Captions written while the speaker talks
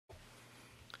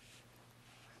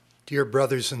Dear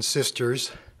brothers and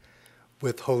sisters,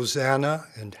 with Hosanna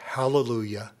and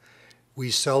Hallelujah,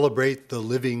 we celebrate the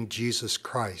living Jesus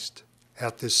Christ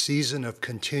at this season of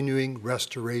continuing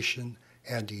restoration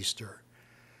and Easter.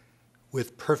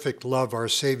 With perfect love, our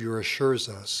Savior assures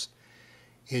us,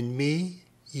 "In me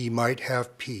ye might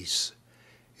have peace.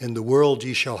 In the world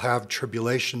ye shall have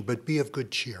tribulation, but be of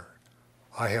good cheer.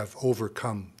 I have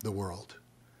overcome the world."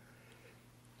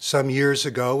 Some years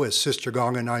ago, as Sister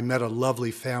Gong and I met a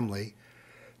lovely family,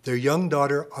 their young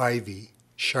daughter, Ivy,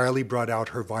 shyly brought out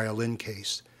her violin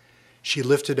case. She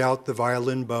lifted out the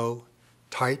violin bow,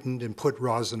 tightened and put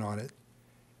rosin on it.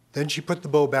 Then she put the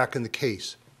bow back in the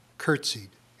case, curtsied,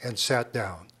 and sat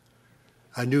down.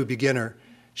 A new beginner,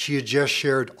 she had just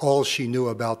shared all she knew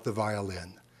about the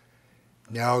violin.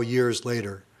 Now, years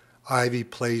later, Ivy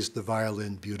plays the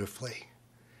violin beautifully.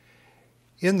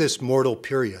 In this mortal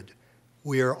period,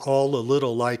 we are all a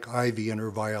little like Ivy and her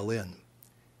violin.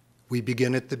 We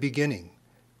begin at the beginning.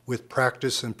 With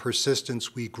practice and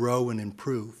persistence, we grow and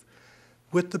improve.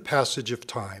 With the passage of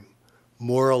time,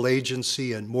 moral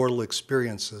agency and mortal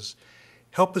experiences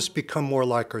help us become more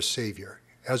like our Savior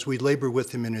as we labor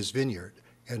with him in his vineyard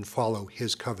and follow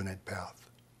his covenant path.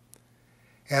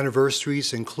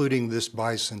 Anniversaries, including this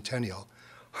bicentennial,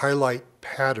 highlight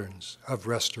patterns of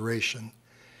restoration.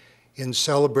 In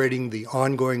celebrating the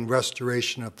ongoing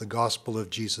restoration of the gospel of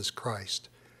Jesus Christ,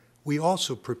 we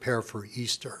also prepare for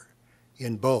Easter.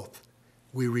 In both,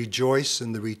 we rejoice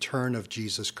in the return of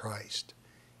Jesus Christ.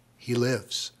 He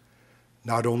lives,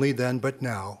 not only then but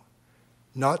now,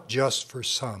 not just for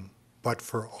some, but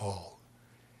for all.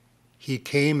 He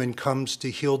came and comes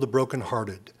to heal the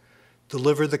brokenhearted,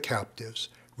 deliver the captives,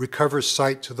 recover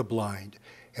sight to the blind,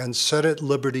 and set at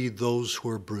liberty those who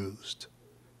are bruised.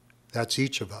 That's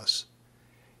each of us.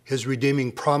 His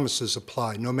redeeming promises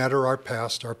apply, no matter our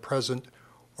past, our present,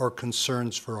 or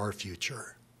concerns for our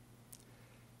future.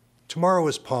 Tomorrow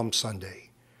is Palm Sunday.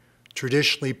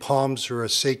 Traditionally, palms are a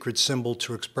sacred symbol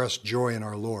to express joy in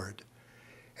our Lord.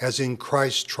 As in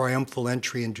Christ's triumphal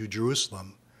entry into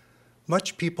Jerusalem,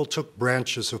 much people took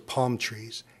branches of palm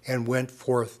trees and went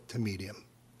forth to meet him.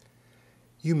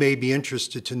 You may be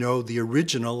interested to know the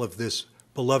original of this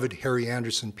beloved Harry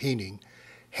Anderson painting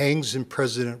hangs in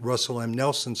President Russell M.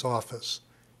 Nelson's office,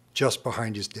 just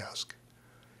behind his desk.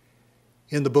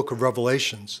 In the book of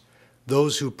Revelations,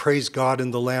 those who praise God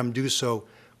and the Lamb do so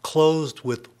clothed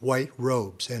with white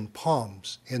robes and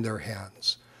palms in their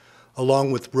hands.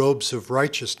 Along with robes of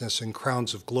righteousness and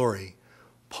crowns of glory,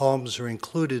 palms are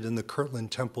included in the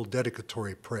Kirtland Temple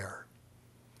dedicatory prayer.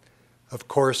 Of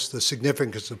course, the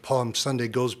significance of Palm Sunday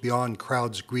goes beyond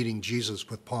crowds greeting Jesus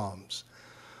with palms.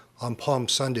 On Palm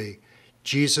Sunday,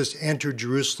 Jesus entered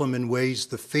Jerusalem in ways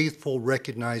the faithful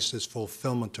recognized as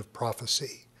fulfillment of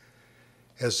prophecy.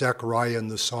 As Zechariah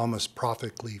and the psalmist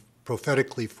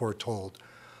prophetically foretold,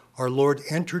 our Lord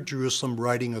entered Jerusalem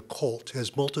riding a colt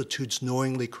as multitudes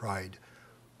knowingly cried,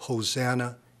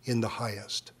 "Hosanna in the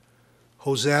highest."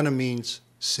 Hosanna means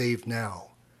save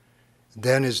now.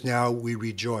 Then as now we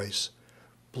rejoice.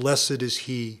 Blessed is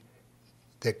he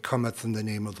that cometh in the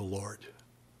name of the Lord.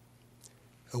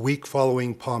 A week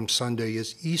following Palm Sunday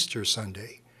is Easter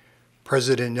Sunday.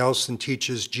 President Nelson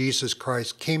teaches Jesus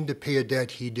Christ came to pay a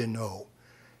debt he didn't owe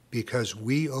because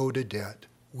we owed a debt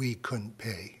we couldn't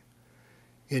pay.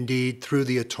 Indeed, through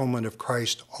the atonement of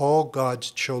Christ, all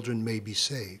God's children may be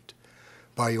saved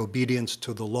by obedience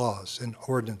to the laws and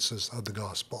ordinances of the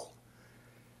gospel.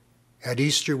 At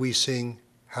Easter we sing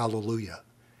Hallelujah.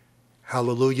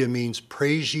 Hallelujah means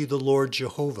praise ye the Lord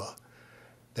Jehovah.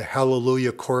 The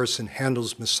Hallelujah chorus in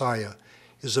Handel's Messiah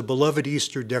is a beloved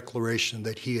Easter declaration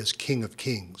that he is King of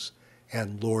Kings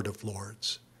and Lord of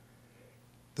Lords.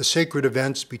 The sacred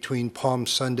events between Palm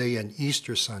Sunday and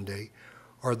Easter Sunday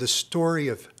are the story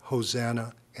of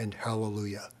Hosanna and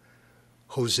Hallelujah.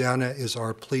 Hosanna is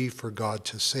our plea for God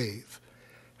to save.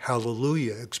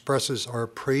 Hallelujah expresses our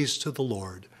praise to the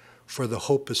Lord for the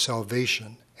hope of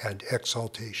salvation and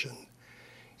exaltation.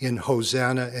 In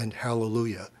Hosanna and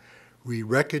Hallelujah, we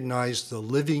recognize the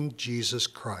living Jesus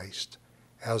Christ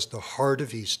as the heart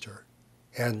of Easter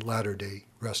and Latter-day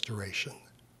Restoration.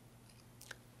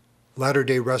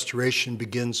 Latter-day Restoration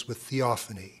begins with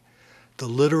theophany, the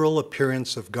literal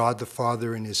appearance of God the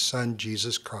Father and his Son,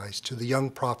 Jesus Christ, to the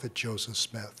young prophet Joseph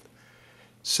Smith.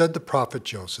 Said the prophet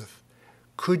Joseph,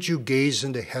 "Could you gaze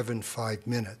into heaven 5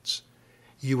 minutes?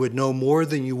 You would know more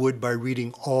than you would by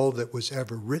reading all that was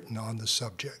ever written on the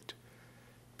subject.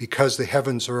 Because the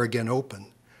heavens are again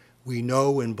open, we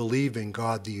know and believe in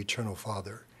God the Eternal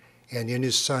Father, and in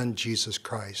his Son, Jesus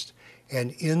Christ, and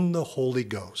in the Holy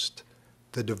Ghost,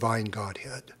 the divine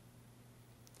Godhead."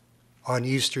 On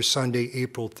Easter Sunday,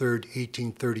 April 3rd,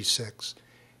 1836,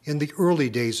 in the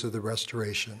early days of the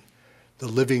Restoration, the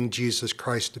living Jesus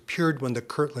Christ appeared when the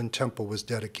Kirtland Temple was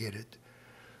dedicated.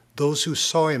 Those who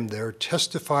saw him there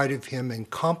testified of him in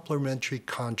complementary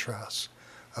contrasts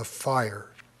of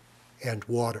fire and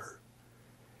water.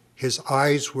 His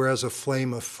eyes were as a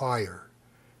flame of fire.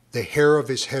 The hair of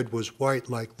his head was white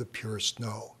like the pure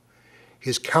snow.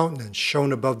 His countenance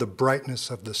shone above the brightness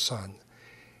of the sun,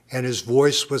 and his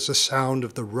voice was the sound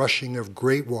of the rushing of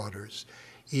great waters,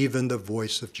 even the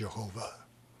voice of Jehovah.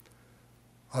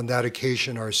 On that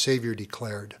occasion, our Savior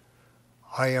declared,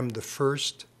 "I am the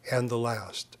first and the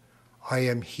last. I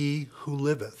am he who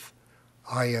liveth.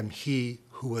 I am he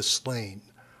who was slain.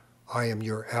 I am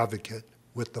your advocate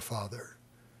with the Father."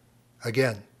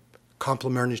 Again,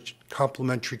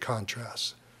 complementary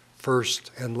contrasts,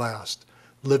 first and last,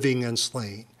 living and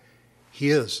slain. He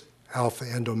is Alpha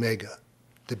and Omega,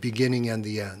 the beginning and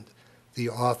the end, the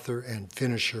author and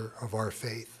finisher of our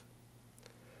faith.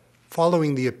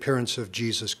 Following the appearance of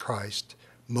Jesus Christ,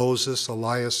 Moses,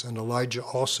 Elias, and Elijah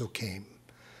also came.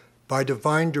 By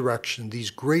divine direction, these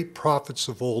great prophets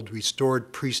of old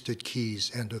restored priesthood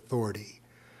keys and authority.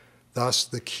 Thus,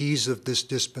 the keys of this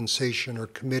dispensation are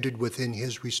committed within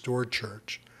his restored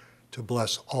church to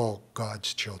bless all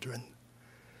God's children.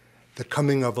 The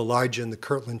coming of Elijah in the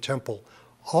Kirtland Temple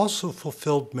also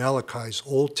fulfilled Malachi's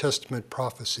Old Testament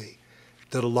prophecy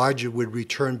that Elijah would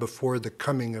return before the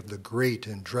coming of the great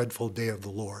and dreadful day of the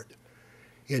Lord.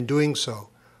 In doing so,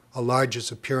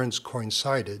 Elijah's appearance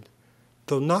coincided,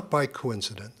 though not by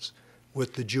coincidence,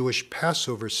 with the Jewish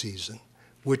Passover season,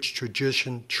 which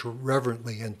tradition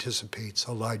reverently anticipates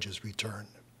Elijah's return.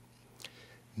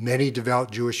 Many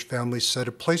devout Jewish families set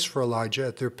a place for Elijah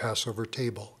at their Passover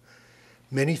table.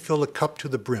 Many fill a cup to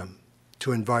the brim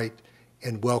to invite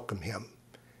and welcome him,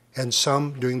 and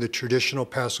some, during the traditional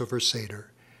Passover Seder,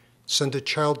 send a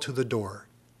child to the door,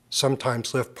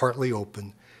 sometimes left partly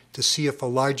open, to see if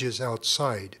Elijah is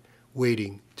outside,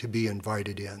 waiting to be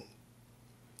invited in.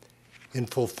 In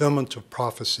fulfillment of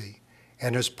prophecy,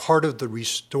 and as part of the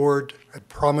restored and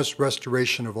promised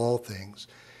restoration of all things,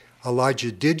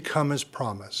 Elijah did come as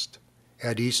promised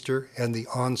at Easter and the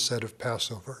onset of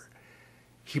Passover.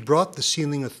 He brought the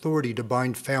sealing authority to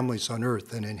bind families on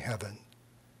earth and in heaven.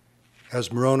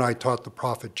 As Moroni taught the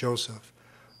prophet Joseph,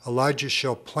 Elijah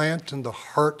shall plant in the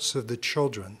hearts of the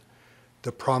children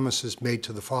the promises made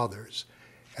to the fathers,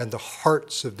 and the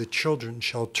hearts of the children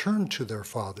shall turn to their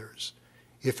fathers.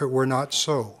 If it were not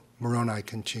so, Moroni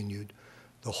continued,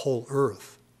 the whole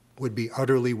earth would be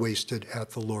utterly wasted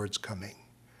at the Lord's coming.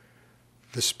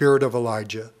 The spirit of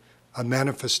Elijah, a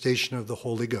manifestation of the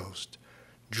Holy Ghost,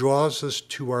 draws us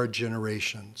to our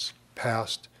generations,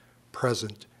 past,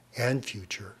 present, and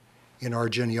future, in our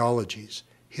genealogies,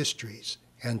 histories,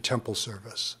 and temple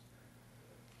service.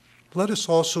 Let us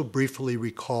also briefly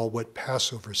recall what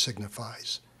Passover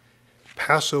signifies.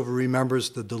 Passover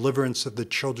remembers the deliverance of the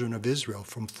children of Israel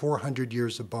from 400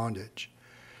 years of bondage.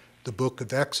 The book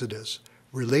of Exodus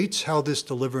relates how this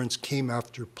deliverance came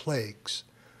after plagues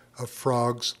of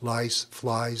frogs, lice,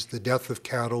 flies, the death of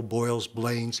cattle, boils,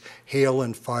 blains, hail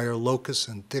and fire, locusts,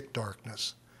 and thick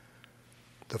darkness.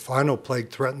 The final plague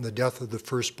threatened the death of the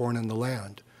firstborn in the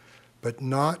land, but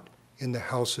not in the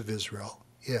house of Israel,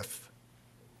 if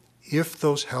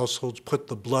those households put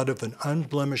the blood of an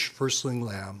unblemished firstling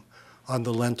lamb on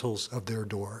the lintels of their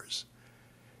doors.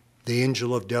 The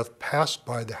angel of death passed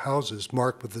by the houses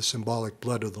marked with the symbolic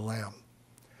blood of the lamb.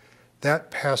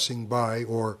 That passing by,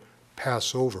 or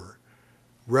Passover,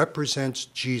 represents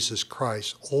Jesus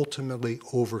Christ ultimately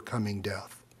overcoming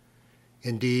death.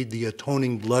 Indeed, the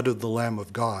atoning blood of the Lamb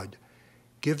of God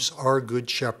gives our Good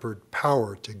Shepherd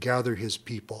power to gather his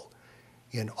people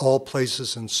in all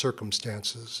places and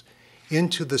circumstances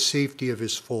into the safety of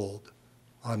his fold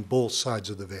on both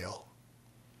sides of the veil.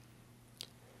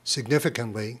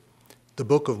 Significantly, the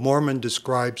Book of Mormon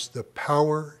describes the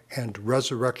power and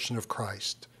resurrection of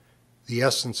Christ, the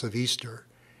essence of Easter,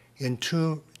 in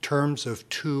terms of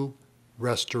two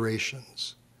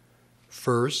restorations.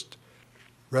 First,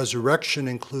 resurrection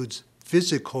includes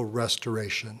physical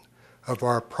restoration of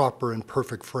our proper and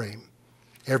perfect frame.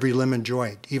 Every limb and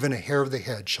joint, even a hair of the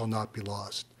head, shall not be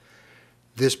lost.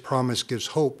 This promise gives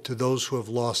hope to those who have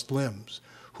lost limbs,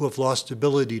 who have lost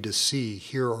ability to see,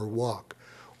 hear, or walk,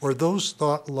 or those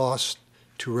thought lost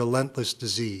to relentless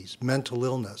disease, mental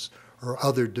illness, or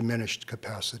other diminished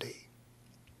capacity.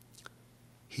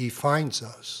 He finds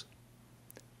us.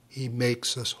 He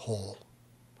makes us whole.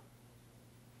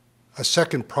 A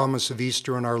second promise of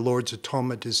Easter and our Lord's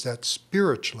atonement is that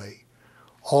spiritually,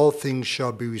 all things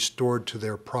shall be restored to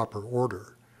their proper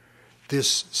order.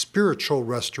 This spiritual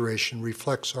restoration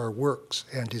reflects our works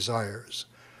and desires.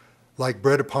 Like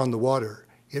bread upon the water,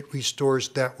 it restores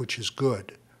that which is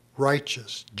good,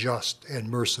 righteous, just, and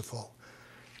merciful.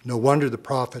 No wonder the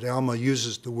prophet Alma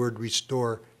uses the word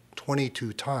restore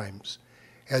 22 times,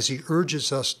 as he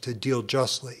urges us to deal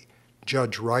justly,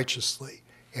 judge righteously,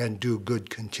 and do good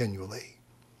continually.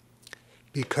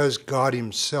 Because God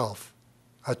himself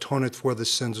atoneth for the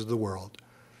sins of the world,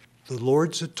 the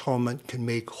Lord's atonement can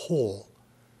make whole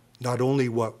not only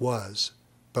what was,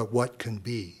 but what can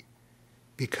be.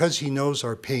 Because he knows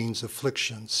our pains,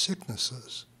 afflictions,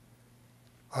 sicknesses,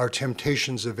 our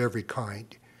temptations of every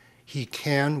kind, he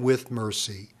can, with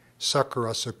mercy, succor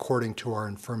us according to our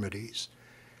infirmities.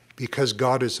 Because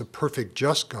God is a perfect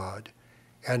just God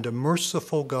and a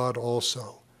merciful God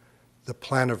also, the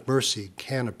plan of mercy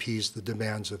can appease the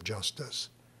demands of justice.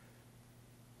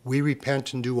 We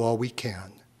repent and do all we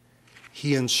can.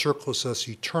 He encircles us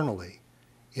eternally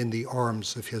in the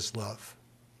arms of his love.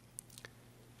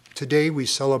 Today we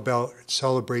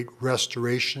celebrate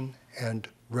restoration and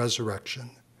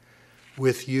resurrection.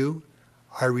 With you,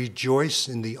 I rejoice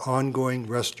in the ongoing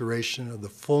restoration of the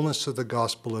fullness of the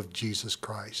gospel of Jesus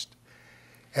Christ.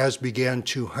 As began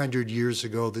 200 years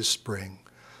ago this spring,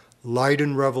 light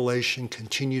and revelation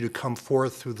continue to come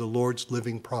forth through the Lord's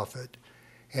living prophet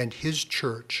and his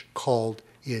church called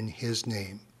in his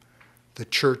name, the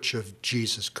Church of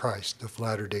Jesus Christ of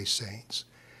Latter-day Saints,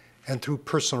 and through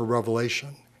personal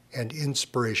revelation and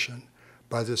inspiration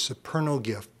by the supernal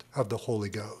gift of the Holy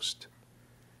Ghost.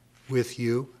 With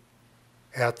you,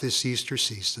 at this Easter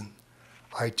season,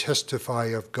 I testify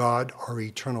of God, our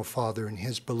eternal Father, and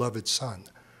his beloved Son,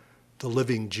 the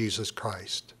living Jesus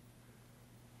Christ.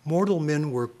 Mortal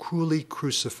men were cruelly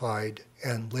crucified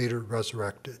and later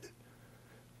resurrected,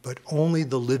 but only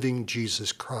the living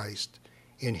Jesus Christ,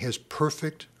 in his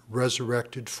perfect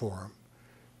resurrected form,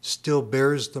 still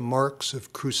bears the marks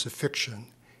of crucifixion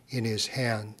in his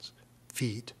hands,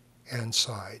 feet, and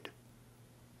side.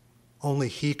 Only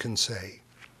he can say,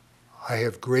 I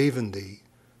have graven thee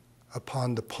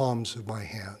upon the palms of my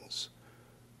hands.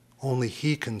 Only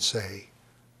he can say,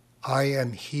 I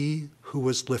am he who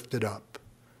was lifted up.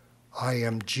 I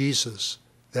am Jesus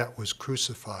that was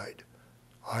crucified.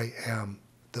 I am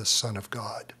the Son of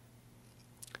God.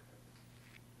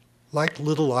 Like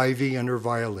little Ivy and her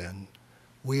violin,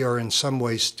 we are in some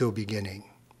ways still beginning.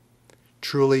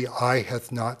 Truly eye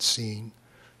hath not seen,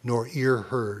 nor ear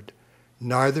heard,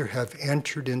 neither have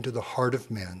entered into the heart of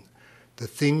men the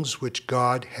things which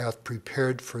God hath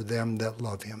prepared for them that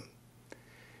love him.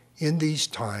 In these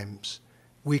times,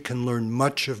 we can learn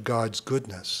much of God's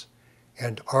goodness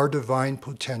and our divine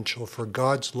potential for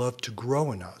God's love to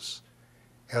grow in us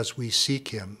as we seek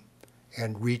him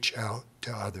and reach out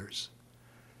to others.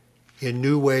 In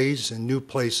new ways and new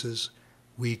places,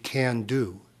 we can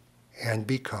do and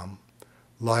become,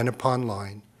 line upon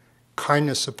line,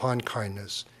 kindness upon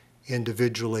kindness,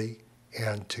 individually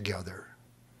and together.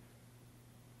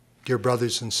 Dear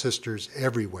brothers and sisters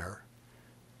everywhere,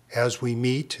 as we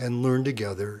meet and learn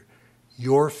together,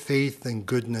 your faith and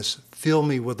goodness fill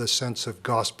me with a sense of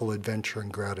gospel adventure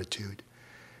and gratitude.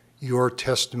 Your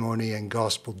testimony and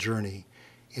gospel journey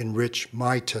enrich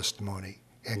my testimony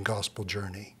and gospel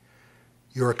journey.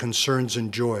 Your concerns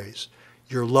and joys,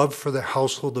 your love for the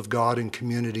household of God and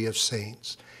community of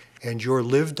saints, and your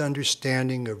lived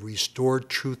understanding of restored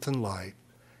truth and life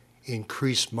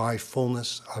increase my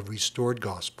fullness of restored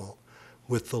gospel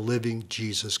with the living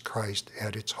Jesus Christ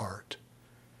at its heart.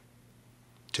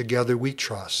 Together we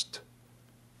trust,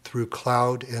 through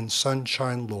cloud and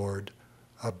sunshine, Lord,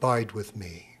 abide with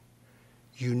me.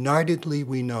 Unitedly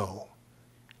we know,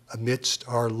 amidst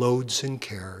our loads and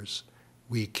cares,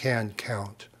 we can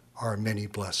count our many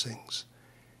blessings.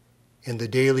 In the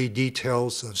daily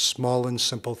details of small and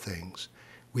simple things,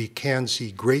 we can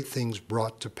see great things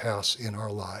brought to pass in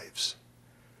our lives.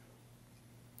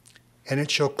 And it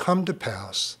shall come to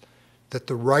pass that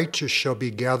the righteous shall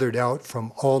be gathered out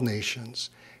from all nations,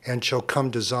 and shall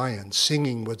come to Zion,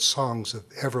 singing with songs of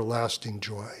everlasting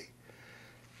joy.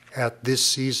 At this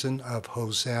season of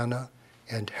Hosanna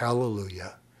and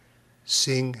Hallelujah,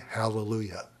 sing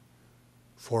Hallelujah,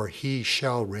 for he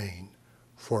shall reign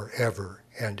forever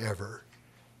and ever.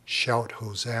 Shout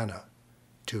Hosanna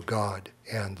to God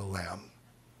and the Lamb.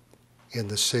 In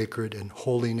the sacred and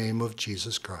holy name of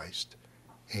Jesus Christ,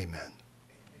 amen.